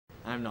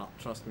I'm not.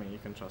 Trust me. You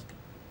can trust me.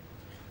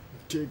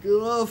 Take it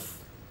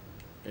off.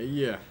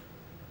 Yeah.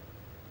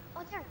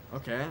 Oh, there.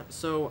 Okay,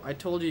 so I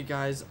told you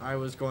guys I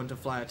was going to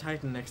fly a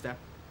Titan next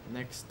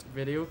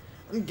video.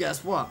 And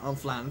guess what? I'm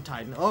flying a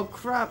Titan. Oh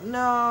crap,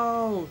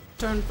 no!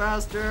 Turn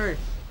faster!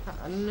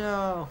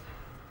 No!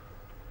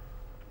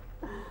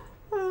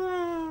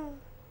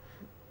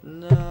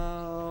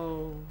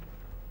 No!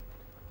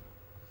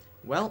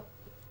 Well,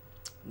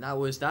 that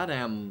was that,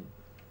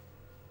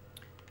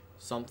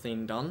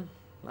 something done.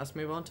 Let's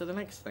move on to the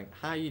next thing.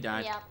 How you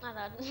died? Yeah, I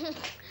died.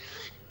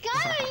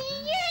 God,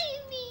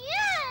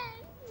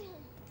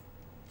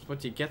 That's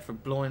what you get for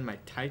blowing my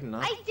Titan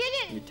up. I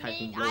didn't You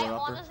Titan mean, blower I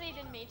upper. honestly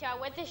didn't mean to. I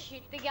went to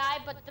shoot the guy,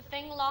 but the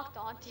thing locked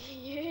onto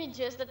you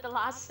just at the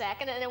last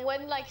second, and it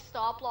wouldn't like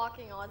stop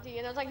locking onto you.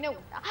 And I was like, no,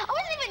 I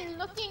wasn't even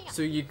looking.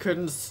 So you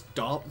couldn't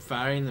stop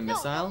firing the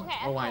missile? Okay,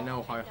 Oh, I no, know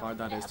okay, how no, hard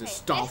that is to okay.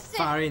 stop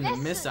firing the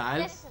missile.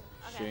 Listen,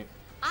 okay. Shoot.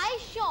 I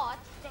shot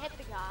to hit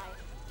the guy,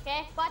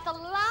 okay? But at the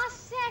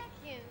last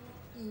second,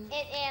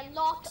 it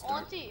locked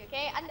onto you,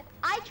 okay? And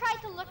I tried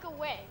to look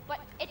away, but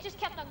it just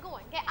kept on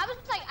going, okay? I was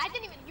like,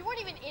 you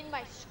weren't even in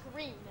my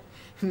screen.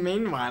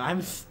 Meanwhile,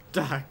 I'm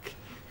stuck.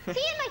 See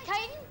in my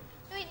Titan?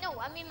 Wait, no,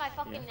 I mean my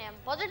fucking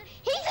buzzard.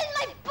 He's in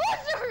my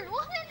buzzard!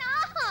 What an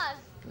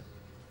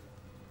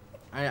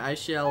ass! I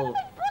shall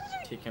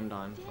take him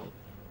down.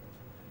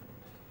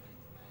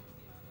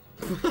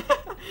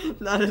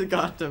 That has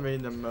got to be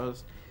the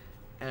most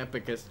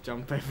epicest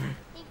jump ever.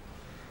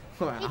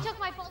 Wow. He took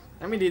my buzzard.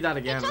 Let me do that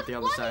again with the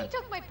other side. He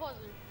took my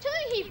buzzard. Two,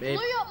 he Babe.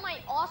 blew up my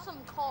awesome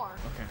car.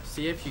 Okay,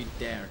 see if you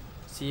dare.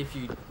 See if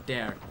you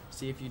dare.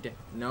 See if you dare.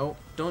 No,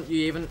 don't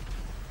you even.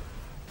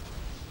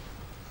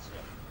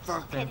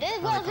 Fucking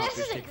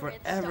helicopters take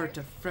forever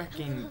to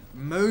freaking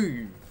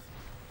move.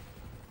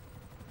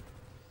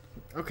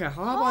 Okay,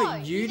 how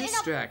about you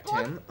distract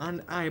him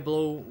and I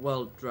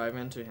drive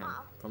into him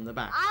from the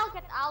back. I'll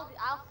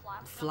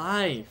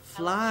fly.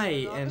 Fly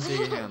into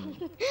him.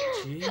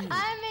 Jeez.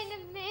 I'm an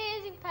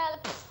amazing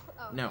pilot.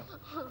 Oh. No.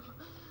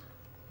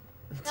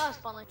 That was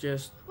funny.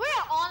 Just We're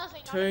honestly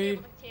not gonna be 2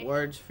 able to take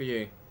words for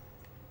you.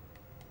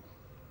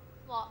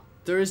 What?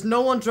 There is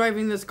no one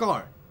driving this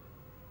car.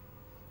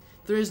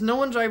 There is no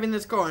one driving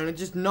this car and it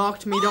just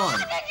knocked me down.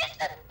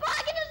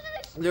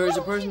 There is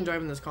a person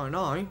driving this car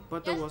now,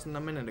 but there wasn't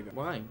a minute ago.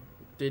 Why?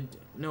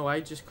 No, I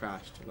just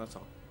crashed. That's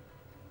all.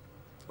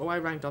 Oh, I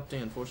ranked up to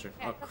enforcer.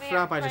 Here, Oh come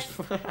crap, here, I just...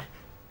 It's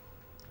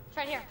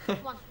right here.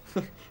 Come on.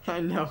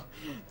 I know.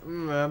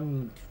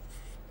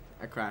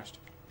 I crashed.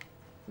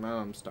 Now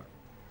I'm stuck.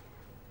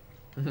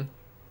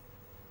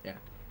 Yeah.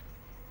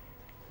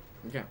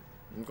 Okay,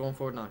 I'm going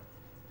forward now.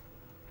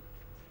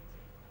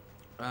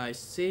 I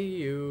see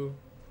you,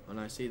 and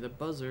I see the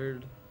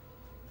buzzard.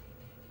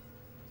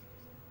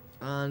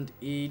 And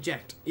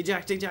eject.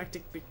 Eject.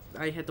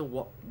 I hit the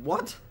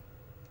what?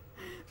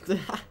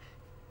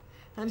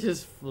 I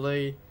just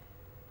flew.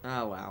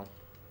 Oh wow.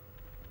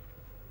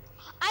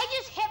 I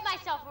just hit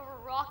myself with a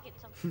rocket.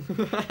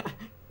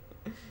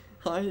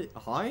 Hi.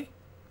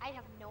 I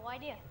have no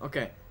idea.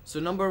 Okay, so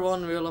number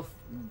 1 rule of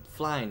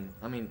flying.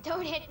 I mean,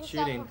 don't hit yourself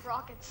shooting. with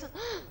rockets.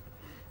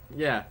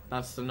 Yeah,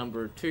 that's the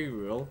number 2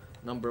 rule.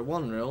 Number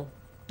 1 rule: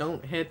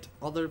 don't hit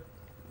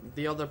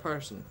the other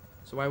person.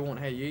 So I won't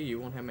hit you. You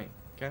won't hit me.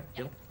 Okay.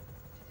 Yep.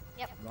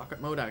 Yep. Rocket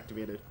mode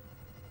activated.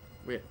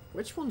 Wait,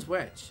 which one's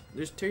which?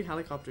 There's 2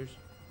 helicopters.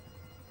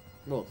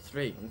 Well,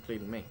 3,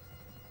 including me.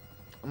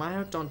 Am I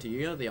hooked onto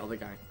you or the other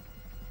guy?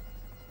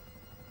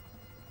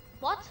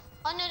 What?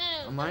 Oh no.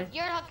 Am I?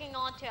 You're hooking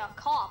onto a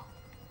cop.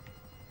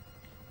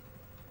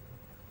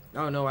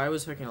 Oh no, I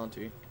was hooking onto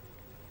you.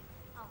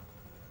 Oh.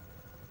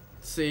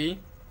 See?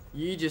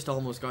 You just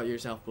almost got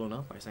yourself blown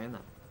up by saying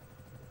that.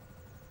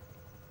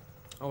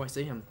 Oh, I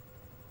see him.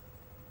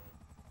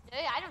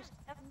 Yeah, I don't see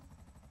him.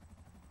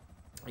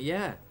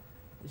 Yeah.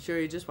 Sure,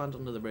 he just went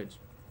under the bridge.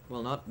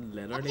 Well, not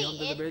literally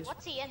under the bridge.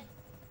 What's he in?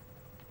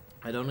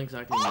 I don't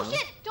exactly know. Oh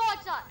shit!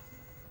 Dodge that!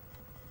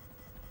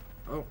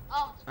 Oh.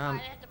 Oh, it's fine.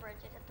 It hit the bridge.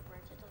 It hit the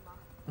bridge. It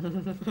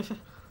doesn't matter.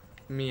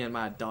 Me and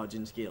my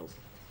dodging skills.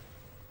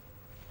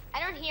 I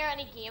don't hear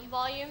any game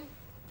volume,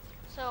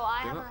 so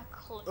I haven't a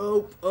clue.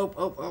 Oh.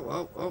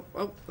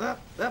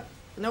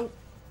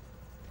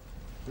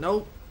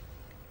 Nope.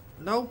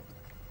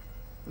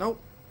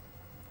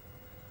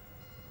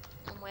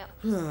 Well.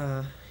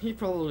 He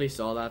probably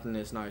saw that and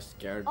is now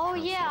scared. Oh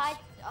yeah,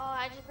 pants.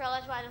 I just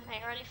realized why I don't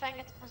hear anything.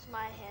 It's because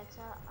my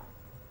headset.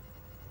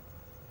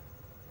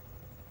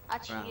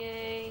 That's Wow.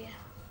 you.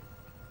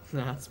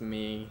 That's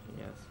me,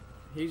 yes.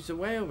 He's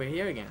way over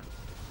here again.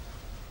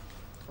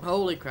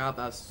 Holy crap,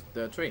 that's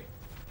the tree.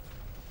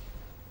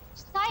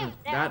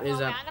 That is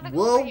a...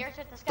 Whoa!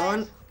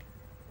 Done!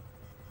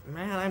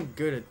 Man, I'm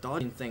good at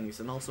dodging things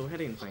and also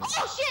hitting things.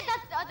 Oh shit,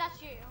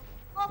 that's you.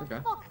 Oh Okay.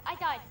 fuck, I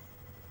died.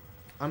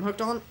 I'm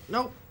hooked on.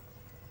 No.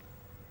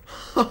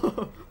 I thought it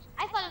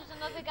was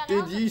another gun.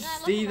 Did you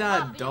see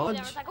that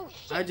dodge? Like, oh,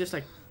 shit. I just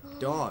like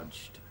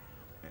dodged.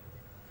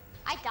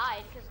 I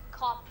died because a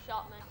cop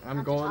shot me.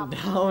 I'm going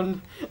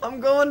down. I'm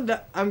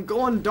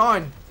going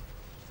down.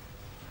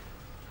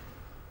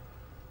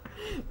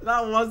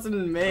 That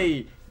wasn't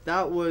me.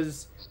 That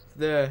was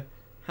the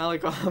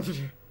helicopter.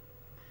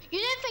 You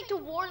didn't think to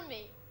warn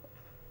me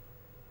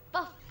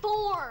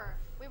before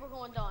we were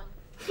going down.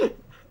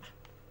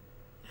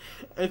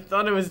 I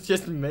thought it was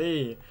just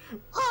me,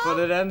 but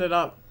it ended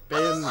up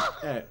being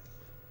it.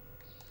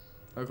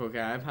 Okay,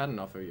 I've had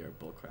enough of your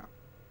bullcrap.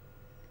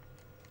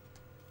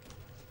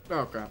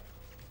 Oh crap.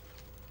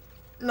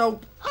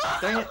 Nope.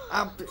 Dang it.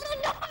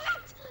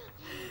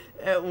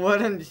 It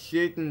wouldn't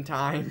shoot in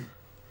time.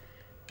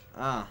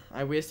 Ah,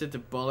 I wasted the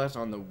bullet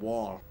on the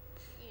wall.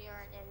 You're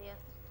an idiot.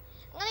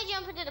 I'm gonna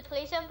jump into the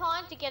police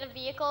impound to get a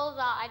vehicle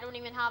that I don't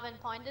even have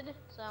impounded,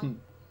 so.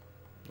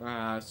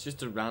 It's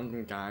just a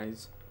random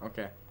guys.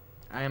 Okay.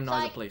 I am It's now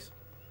like, the police.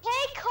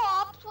 hey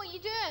cops, what you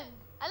doing?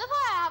 I love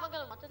how I haven't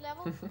got a wanted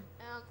level.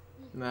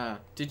 Nah.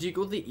 Did you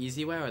go the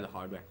easy way or the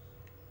hard way?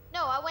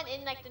 No, I went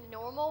in like the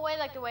normal way,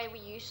 like the way we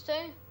used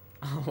to.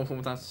 Oh,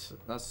 that's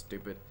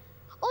stupid.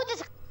 Oh,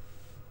 there's a...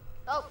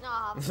 Oh, no,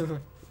 I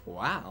haven't.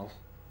 Wow.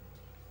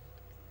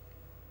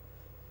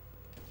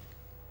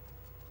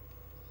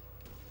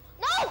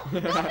 No! Don't be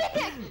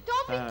dick!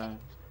 Don't be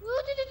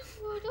dick!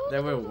 They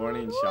were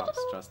warning shots,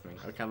 trust me.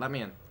 Okay, let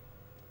me in.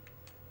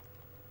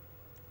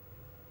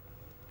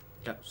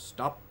 Okay,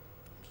 stop.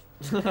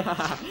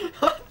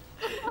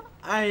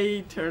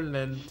 I turned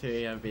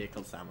into a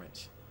vehicle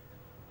sandwich.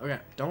 Okay,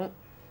 don't.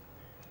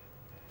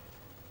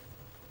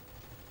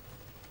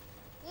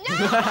 No!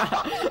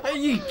 Are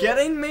you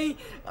kidding me?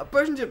 A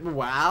person just.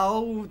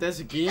 Wow,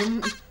 this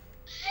game.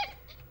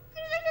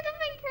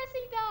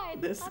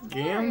 This That's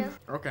game. hilarious.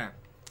 Okay,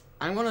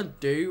 I'm gonna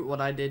do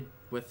what I did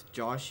with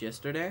Josh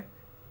yesterday.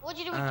 What'd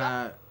you do with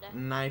John?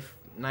 Knife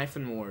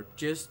and more.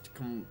 Just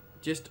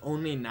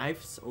only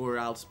knives, or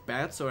else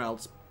bets, or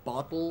else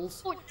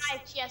bottles. Oh,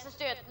 knives, yes, let's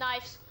do it.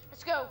 Knives.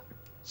 Let's go.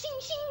 Shing,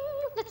 shing.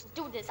 Let's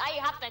do this. I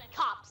have the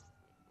cops.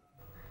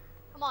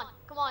 Come on,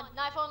 come on.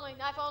 Knife only,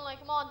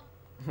 come on.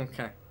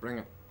 Okay, bring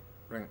it.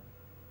 Bring it.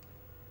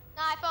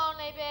 Knife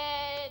only,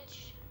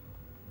 bitch.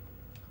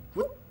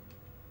 Whoop.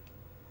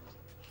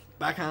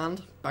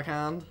 Backhand.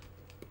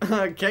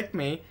 Kicked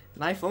me.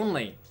 Knife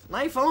only.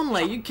 Knife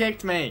only. You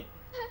kicked me.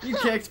 You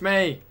kicked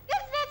me.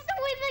 That's the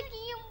way the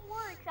game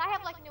works. I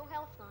have like no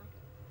health now.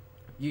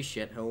 You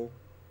shithole.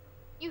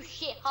 You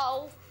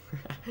shithole.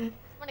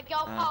 Wanna go,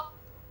 cop?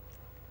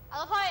 I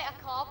love how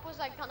a cop was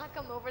like gonna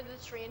come over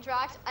the train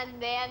tracks and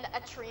then a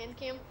train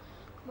came.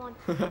 Come on.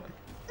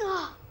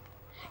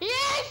 Yeah,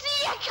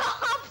 see ya,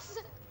 cops!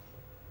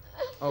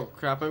 Oh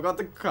crap, I've got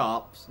the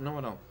cops. No,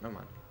 I don't. Never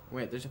mind.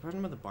 Wait, there's a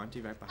person with a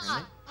bounty right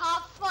behind me.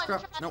 Have fun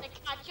Crap, trying no. to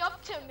catch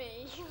up to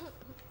me.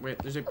 Wait,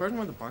 there's a person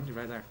with a bounty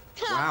right there.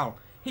 Wow.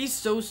 He's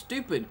so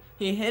stupid.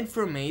 He hid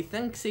from me,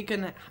 thinks he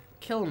can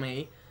kill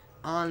me,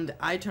 and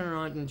I turn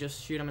around and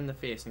just shoot him in the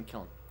face and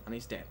kill him. And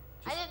he's dead.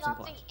 I Just did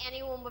simple not as. see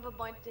anyone with a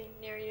bounty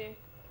near you.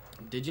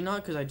 Did you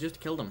not? Because I just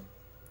killed him.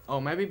 Oh,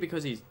 maybe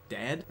because he's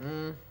dead?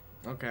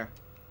 Okay.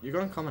 You're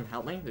gonna come and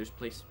help me? There's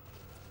police.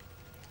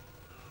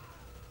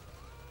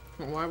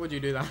 Why would you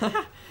do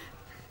that?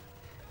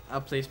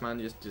 A policeman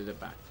just did a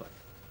backflip.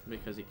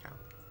 Because he can.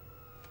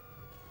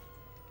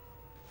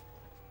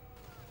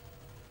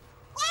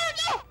 Oh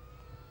no!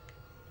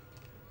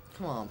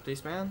 Come on,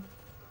 policeman.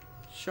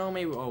 Show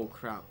me. Oh,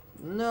 crap.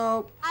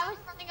 Nope. I was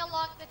running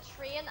along the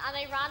train and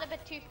I ran a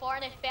bit too far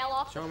and I fell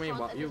off Show the me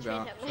front what and you the train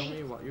got. hit Show me.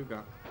 me what you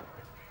got.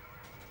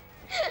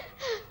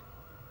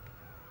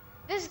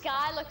 This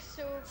guy looks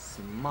so...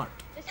 Smart.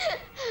 This,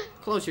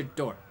 Close your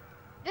door.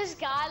 this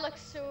guy looks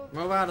so...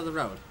 Move out of the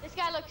road. This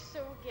guy looks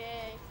so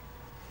gay.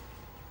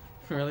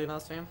 Really,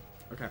 not Sam?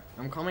 Okay,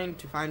 I'm coming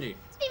to find you.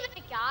 It's even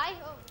a guy.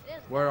 Oh, it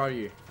is. Where are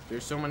you?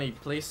 There's so many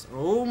police.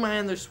 Oh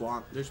man, there's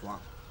SWAT. There's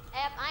SWAT.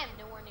 I am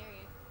nowhere near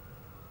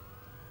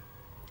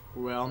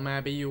you. Well,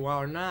 maybe you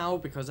are now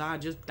because I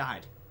just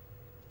died.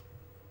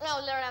 No,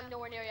 literally, I'm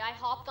nowhere near you. I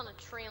hopped on a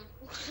train.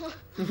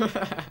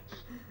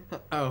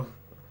 Oh,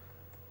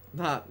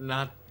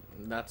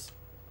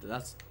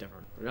 that's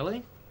different.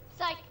 Really? It's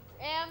like,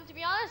 to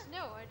be honest,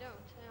 no, I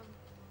don't.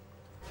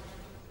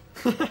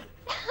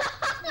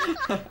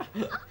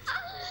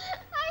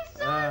 I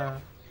saw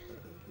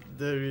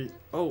it.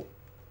 Oh,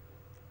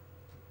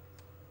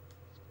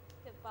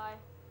 Goodbye.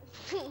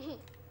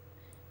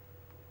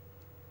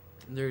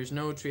 there's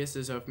no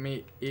traces of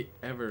me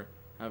ever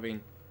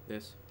having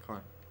this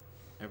car,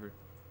 ever.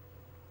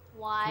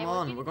 Why? Come would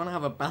on, you- we're gonna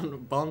have a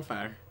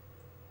bonfire.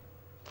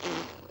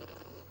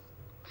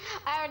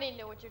 I already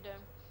know what you're doing.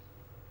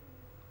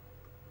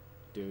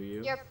 Do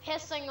you? You're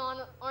pissing on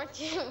it, aren't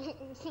you?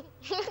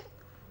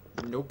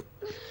 Nope.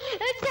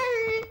 It's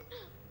hurt.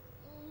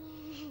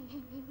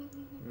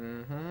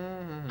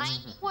 Mm-hmm. I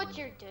know what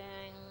you're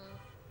doing.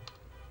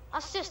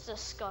 That's just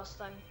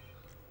disgusting.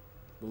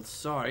 Well,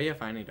 sorry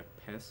if I need to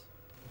piss.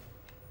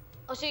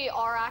 Oh, so you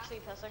are actually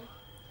pissing?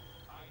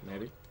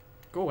 Maybe.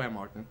 Go away,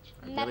 Martin.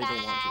 I My really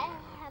don't want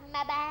bad.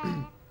 My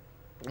bad.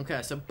 to.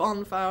 Okay, so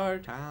bonfire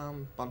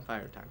time.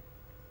 Bonfire time.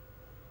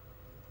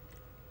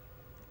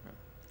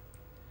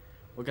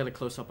 We'll get a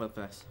close up of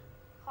this.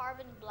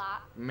 Carbon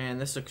black. Man,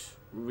 this looks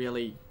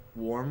really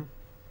warm.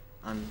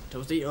 And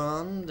toasty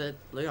on the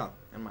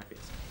in my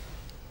face.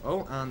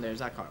 Oh, and there's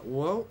that car.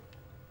 Whoa.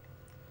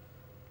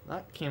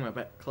 That came a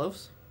bit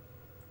close.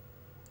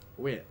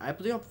 Wait, I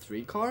blew up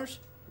 3 cars?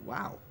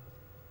 Wow.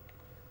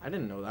 I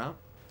didn't know that.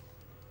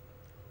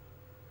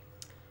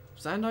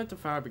 Send out the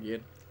fire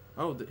brigade.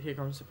 Oh, here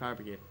comes the fire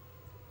brigade.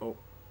 Oh.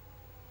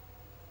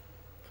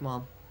 Come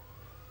on.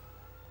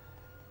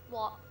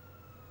 What?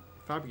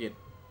 Fire brigade.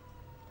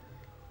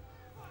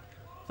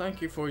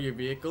 Thank you for your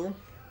vehicle.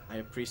 I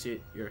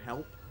appreciate your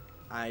help.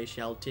 I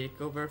shall take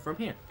over from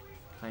here.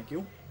 Thank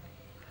you.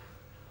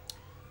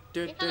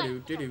 Do do do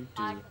do do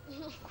do.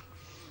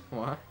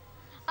 What?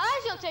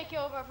 I shall take you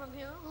over from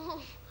here.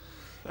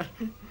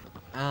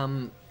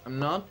 I'm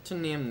not to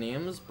name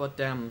names, but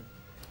Oh,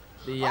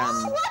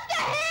 what the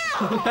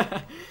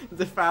hell?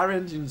 the fire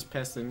engine's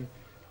pissing.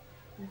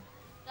 You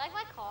like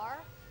my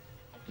car?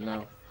 I No.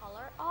 like its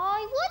color.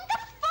 Oh, what the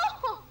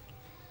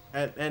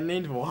fuck? It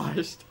needs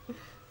washed.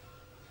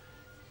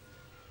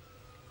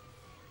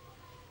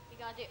 You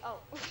gotta do. Oh.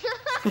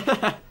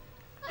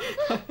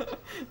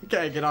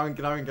 Okay, get on,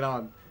 get on, get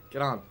on,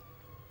 get on.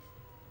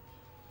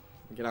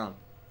 Get on.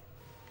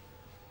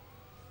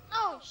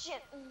 Oh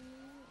shit.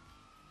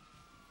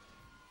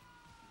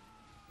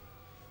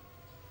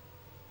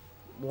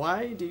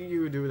 Why do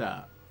you do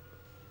that?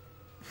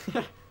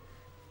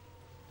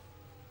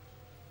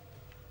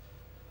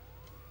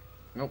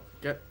 Nope,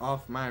 get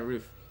off my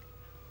roof.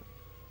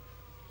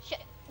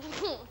 Shit.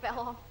 Fell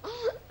off.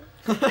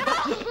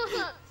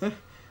 That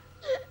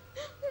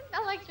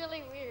looks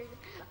really weird.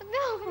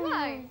 No, come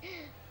on.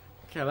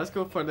 Okay, let's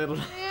go for a little.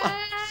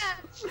 Yeah.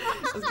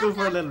 Let's go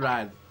for a little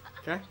ride.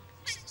 Okay.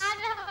 I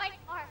know my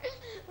car.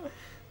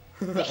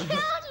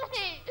 Killed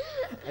me.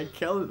 I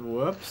killed it.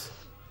 Whoops.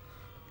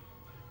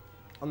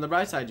 On the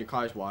right side, your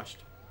car is washed.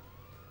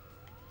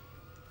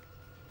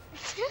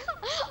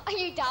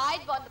 You died,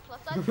 but on the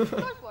plus side, your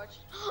car's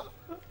washed.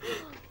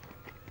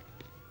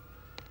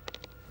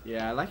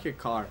 Yeah, I like your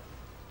car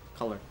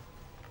color.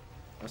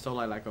 That's all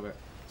I like of it.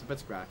 It's a bit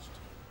scratched.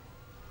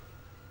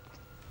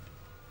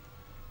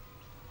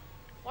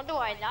 Wonder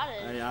why that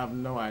is. I have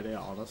no idea,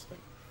 honestly.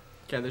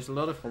 Okay, there's a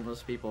lot of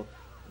homeless people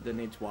that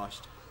needs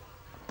washed.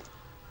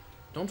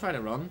 Don't try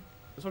to run.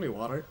 It's only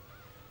water.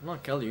 I'll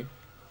not kill you.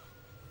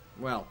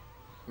 Well,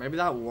 maybe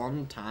that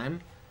one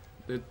time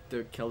they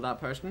killed that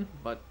person,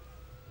 but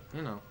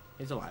you know,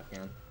 he's alive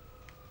again.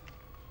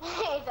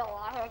 He's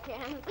alive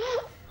again.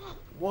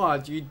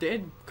 What? You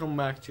did come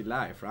back to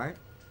life, right?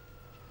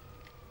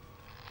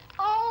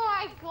 Oh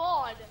my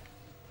god.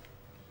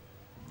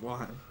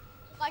 What?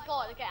 Oh my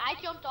god, okay, I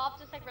jumped off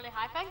this like really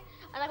high thing,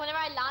 and like whenever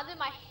I landed,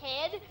 my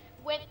head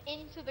went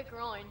into the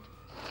ground.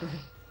 Oh,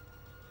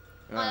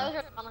 that was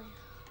really funny.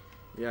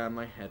 Yeah,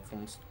 my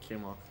headphones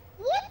came off.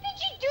 What did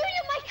you do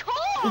to my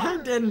car?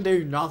 I didn't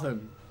do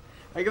nothing.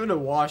 I gave it a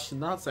wash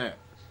and that's it.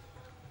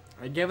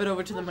 I gave it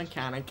over to the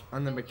mechanic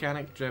and the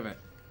mechanic drove it.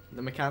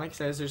 The mechanic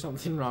says there's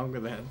something wrong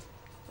with it.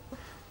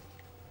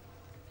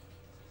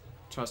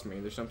 Trust me,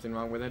 there's something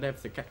wrong with it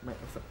if the Come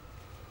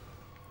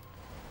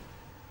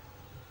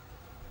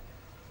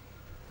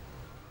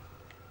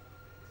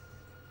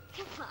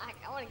on,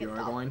 I wanna get You're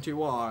off. going to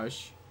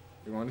wash.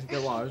 You're going to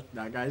get washed.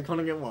 That guy's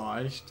gonna get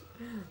washed.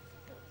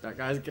 That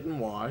guy's getting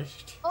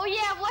washed. Oh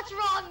yeah, what's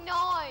wrong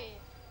now?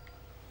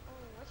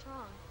 Oh, what's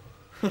wrong?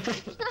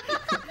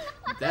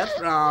 That's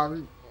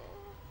wrong.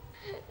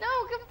 No,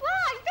 come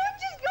back! Don't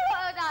just go.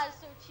 Oh, that is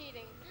so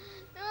cheating.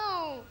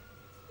 No,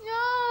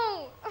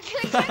 no.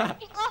 Get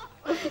me off.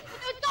 No,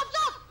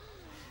 stop!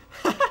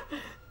 Stop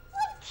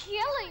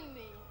killing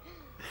me.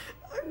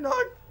 I'm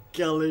not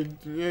killing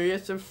you.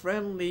 It's a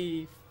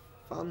friendly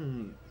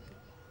fun.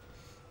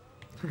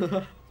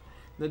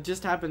 That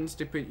just happens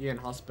to put you in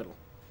hospital.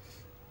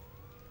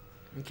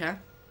 Okay?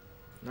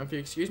 Now if you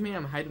excuse me,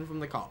 I'm hiding from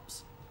the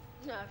cops.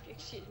 No, if you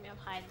excuse me, I'm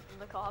hiding from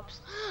the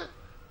cops.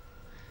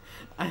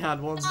 I had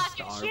one No, if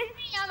you star. excuse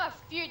me, I'm a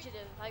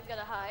fugitive. I've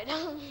gotta hide.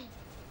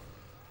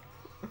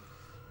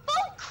 Bo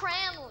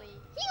Cranley,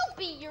 he'll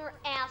be your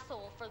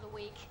asshole for the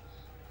week.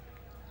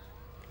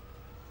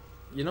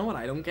 You know what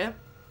I don't get?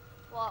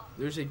 What?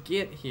 There's a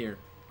gate here.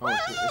 Oh,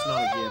 it's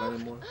not a gate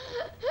anymore.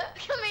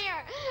 Come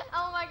here.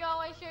 Oh my god,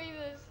 I show you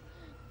this.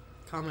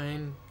 Come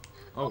in.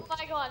 Oh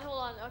my god, hold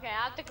on. Okay,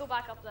 I have to go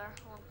back up there.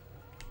 Hold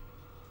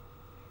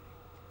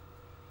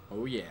on.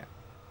 Oh yeah.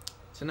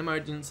 It's an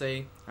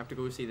emergency. I have to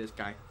go see this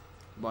guy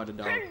about a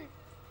dog.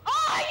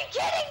 Oh, are you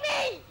kidding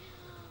me?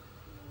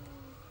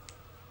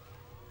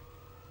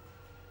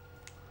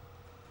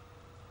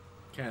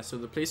 Okay, so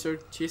the police are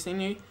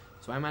chasing you,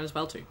 so I might as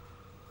well too.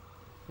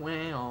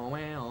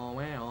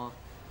 Well.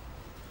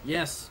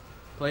 Yes,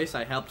 police,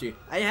 I helped you.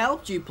 I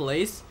helped you,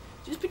 police.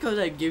 Just because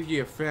I give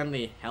you a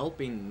friendly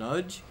helping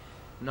nudge,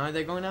 now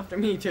they're going after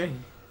me too.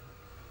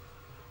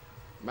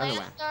 By the way.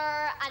 Lester,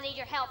 I need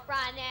your help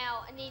right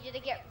now. I need you to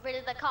get rid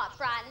of the cops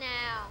right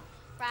now.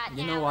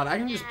 You know what? I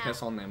can just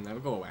piss on them. They'll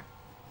go away.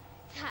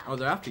 Oh,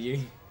 they're after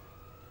you.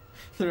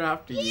 They're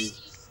after you.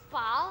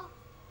 Pal.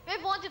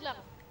 Red wanted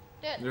level.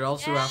 Do it. They're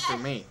also after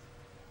me.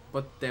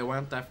 But they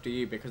went after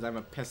you because I'm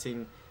a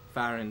pissing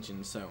fire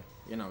engine, so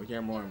you know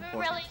you're more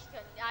important. Really,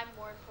 I'm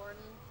more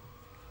important.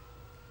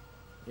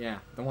 Yeah,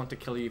 they want to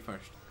kill you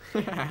first.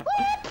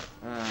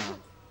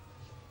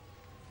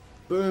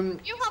 Boom.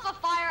 You have a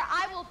fire,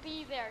 I will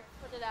be there to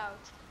put it out.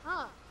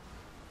 Huh?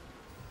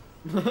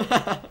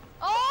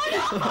 Oh no!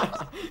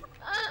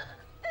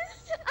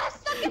 I'm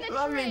stuck in a tree.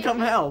 Let me come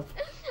help.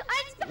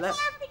 I need the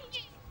fire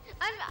piggy.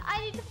 I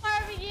need the fire